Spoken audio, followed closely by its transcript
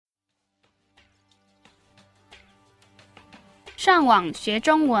上网学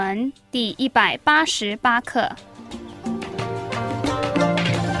中文第188课。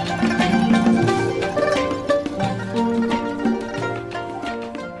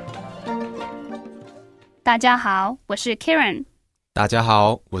大家好，我是 Karen。大家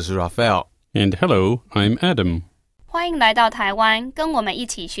好，我是 Raphael。And hello, I'm Adam。欢迎来到台湾，跟我们一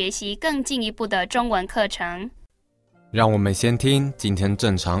起学习更进一步的中文课程。让我们先听今天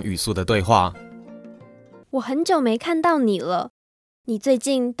正常语速的对话。我很久没看到你了，你最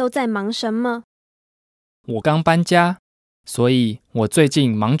近都在忙什么？我刚搬家，所以我最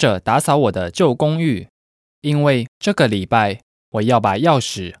近忙着打扫我的旧公寓，因为这个礼拜我要把钥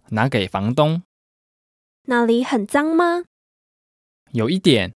匙拿给房东。那里很脏吗？有一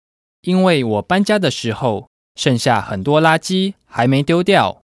点，因为我搬家的时候剩下很多垃圾还没丢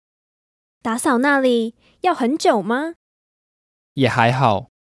掉。打扫那里要很久吗？也还好，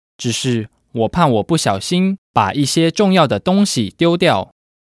只是我怕我不小心把一些重要的东西丢掉。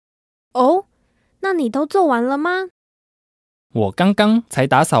哦，那你都做完了吗？我刚刚才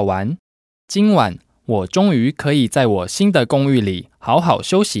打扫完，今晚我终于可以在我新的公寓里好好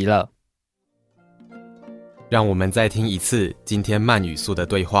休息了。让我们再听一次今天慢语速的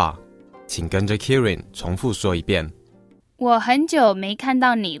对话，请跟着 Karen 重复说一遍。我很久没看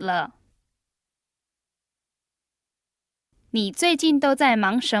到你了。你最近都在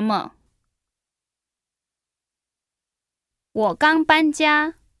忙什么？我刚搬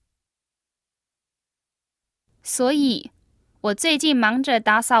家，所以我最近忙着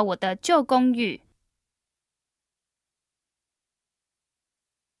打扫我的旧公寓。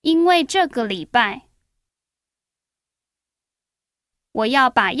因为这个礼拜，我要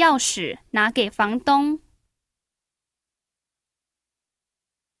把钥匙拿给房东。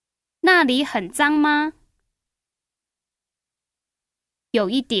那里很脏吗？有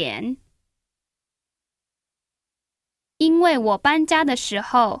一点，因为我搬家的时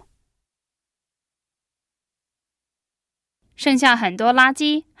候剩下很多垃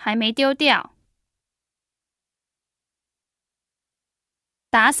圾还没丢掉。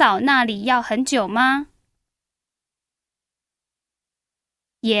打扫那里要很久吗？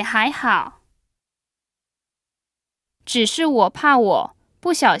也还好，只是我怕我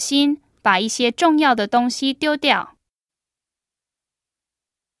不小心把一些重要的东西丢掉。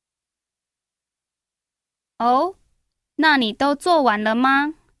哦，那你都做完了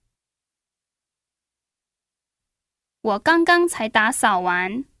吗？我刚刚才打扫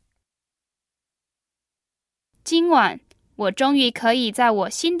完。今晚我终于可以在我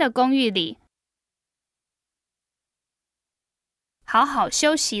新的公寓里好好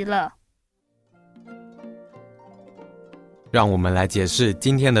休息了。让我们来解释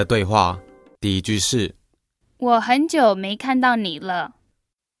今天的对话。第一句是：我很久没看到你了。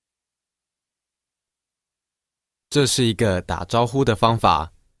这是一个打招呼的方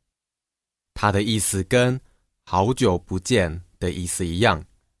法，它的意思跟好久不见的意思一样。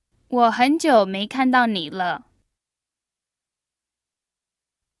我很久没看到你了。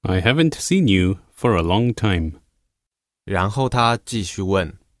I haven't seen you for a long time. 然后他继续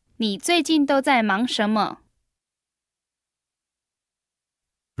问：你最近都在忙什么？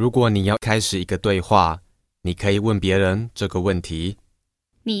如果你要开始一个对话，你可以问别人这个问题：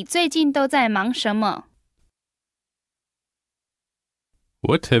你最近都在忙什么？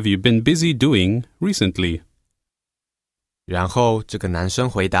 What have you been busy doing recently? 然后这个男生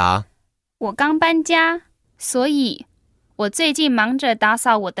回答：我刚搬家，所以我最近忙着打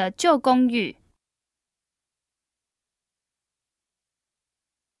扫我的旧公寓。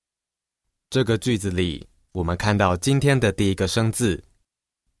这个句子里，我们看到今天的第一个生字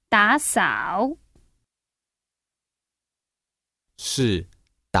打扫，是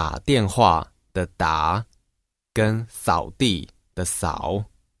打电话的打跟扫地的扫。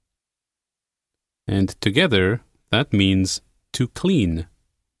And together, that means to clean.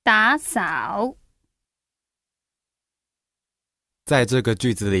 打扫。在这个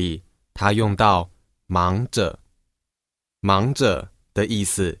句子里，他用到忙着，忙着的意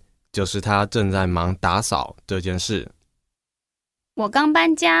思就是他正在忙打扫这件事。我刚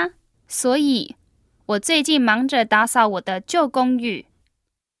搬家，所以我最近忙着打扫我的旧公寓。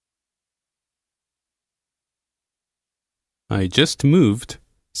I just moved,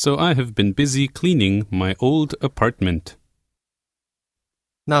 so I have been busy cleaning my old apartment.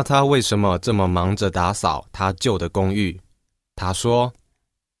 那他为什么这么忙着打扫他旧的公寓？他说：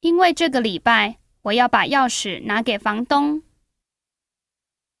因为这个礼拜我要把钥匙拿给房东。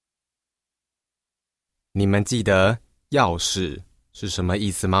你们记得钥匙是什么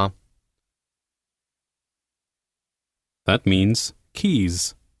意思吗？ That means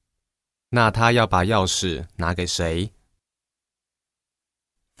keys. 那他要把钥匙拿给谁？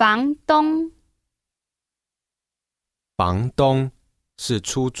房东，房东是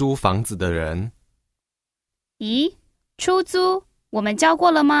出租房子的人。咦，出租我们教过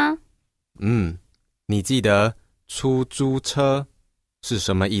了吗？你记得出租车是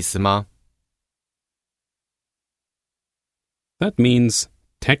什么意思吗？ That means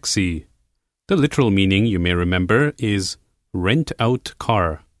taxi. The literal meaning, you may remember, is rent out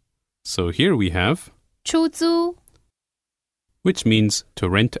car. So here we have 出租， which means to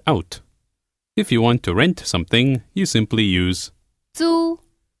rent out. If you want to rent something, you simply use 租，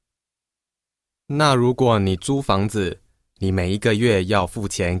那如果你租房子，你每一个月要付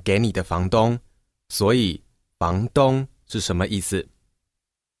钱给你的房东，所以房东是什么意思？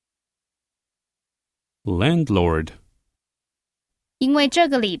 landlord. 因为这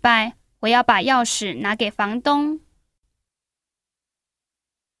个礼拜我要把钥匙拿给房东。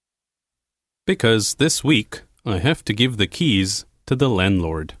Because this week, I have to give the keys to the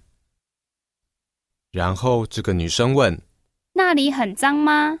landlord. 然后这个女生问，那里很脏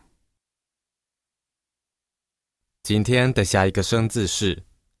吗？今天的下一个生字是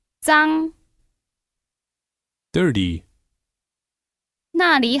脏。 dirty.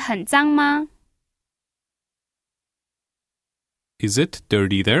 那里很脏吗？ Is it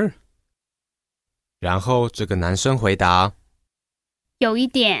dirty there? 然后这个男生回答，有一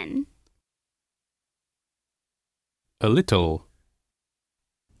点。 A little.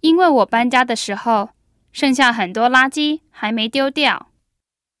 因为我搬家的时候，剩下很多垃圾还没丢掉。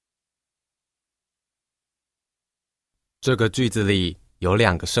这个句子里有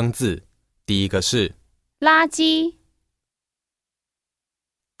2个生字，第一个是垃圾，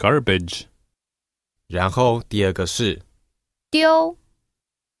 Garbage. 然后第二个是丢，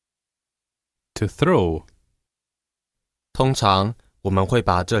 To throw. 通常我们会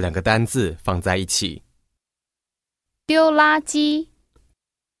把这2个单字放在一起。丢垃圾，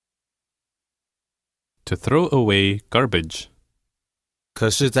 To throw away garbage. 可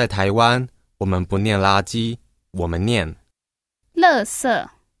是在台湾，我们不念垃圾，我们念。垃圾，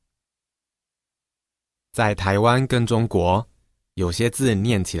在台湾跟中国，有些字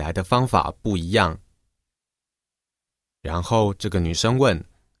念起来的方法不一样。然后这个女生问，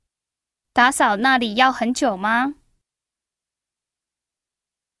打扫那里要很久吗？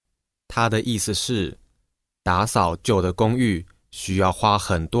她的意思是，打扫旧的公寓需要花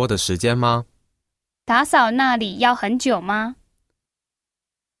很多的时间吗？打扫那里要很久吗？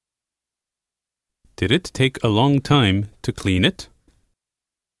 Did it take a long time to clean it?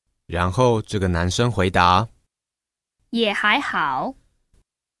 然后这个男生回答，也还好。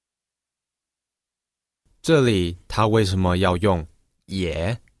这里他为什么要用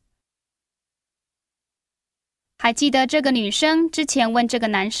也？还记得这个女生之前问这个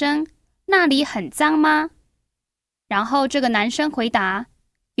男生，那里很脏吗？然后这个男生回答，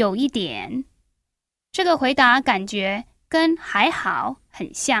有一点。这个回答感觉跟还好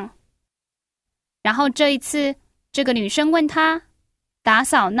很像。然后这一次，这个女生问他，打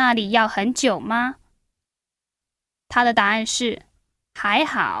扫那里要很久吗？他的答案是还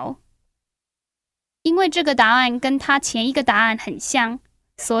好。因为这个答案跟他前一个答案很像，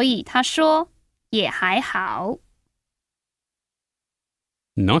所以他说也还好。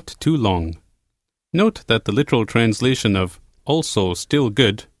Not too long. Note that the literal translation of also still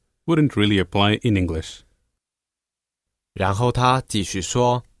good wouldn't really apply in English. 然后他继续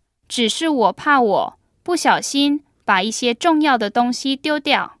说，只是我怕我不小心把一些重要的东西丢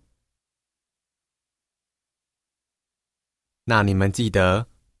掉。那你们记得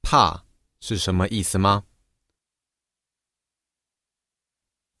怕是什么意思吗？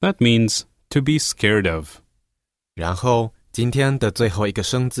 That means to be scared of. 然后今天的最后一个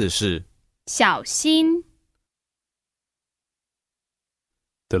生字是小心，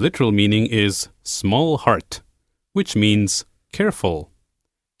 The literal meaning is small heart, which means careful.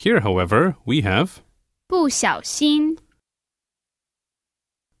 Here, however, we have 不小心，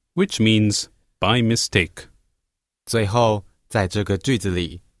 which means by mistake. 最后在这个句子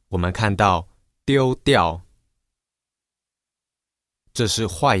里，我们看到丢掉，这是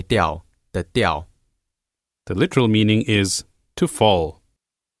坏掉的掉。The literal meaning is to fall.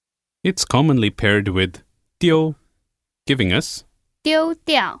 It's commonly paired with 丢, giving us 丢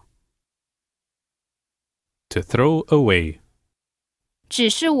掉。 to throw away. 只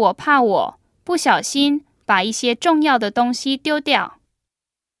是我怕我不小心把一些重要的东西丢掉。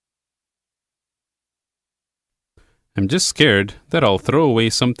 I'm just scared that I'll throw away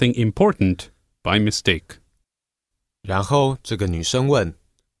something important by mistake. 然后这个女生问，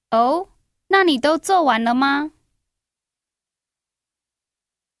哦，那你都做完了吗？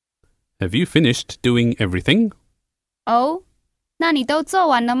 Have you finished doing everything? 哦，那你都做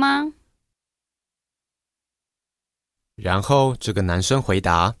完了吗？然后这个男生回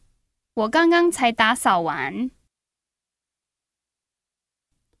答，我刚刚才打扫完。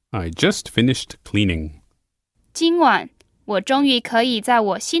I just finished cleaning. 今晚我终于可以在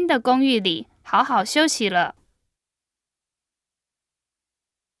我新的公寓里好好休息了。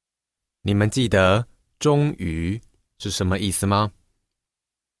你们记得终于是什么意思吗？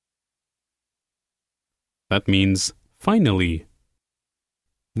 That means finally.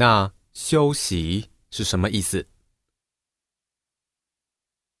 那休息是什么意思？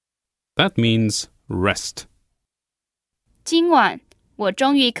 That means rest. 今晚我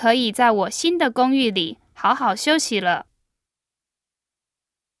终于可以在我新的公寓里好好休息了。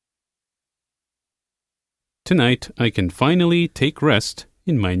Tonight, I can finally take rest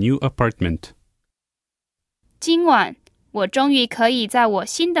in my new apartment. 今晚我终于可以在我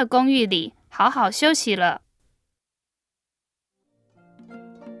新的公寓里好好休息了。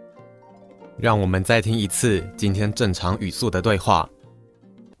让我们再听一次今天正常语速的对话。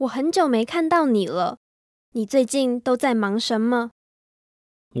我很久没看到你了，你最近都在忙什么？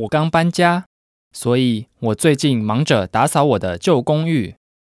我刚搬家，所以我最近忙着打扫我的旧公寓，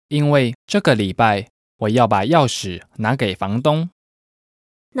因为这个礼拜我要把钥匙拿给房东。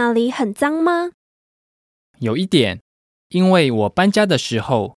那里很脏吗？有一点，因为我搬家的时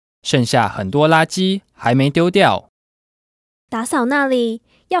候剩下很多垃圾还没丢掉。打扫那里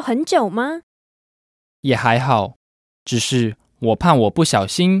要很久吗？也还好，只是我怕我不小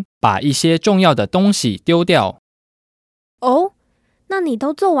心把一些重要的东西丢掉。哦，那你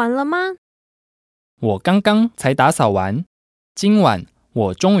都做完了吗？我刚刚才打扫完，今晚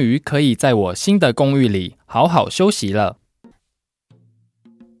我终于可以在我新的公寓里好好休息了。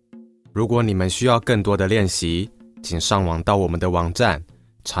如果你们需要更多的练习，请上网到我们的网站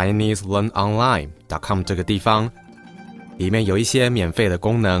ChineseLearnOnline.com 这个地方，里面有一些免费的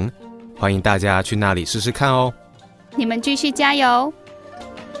功能，欢迎大家去那里试试看哦。你们继续加油！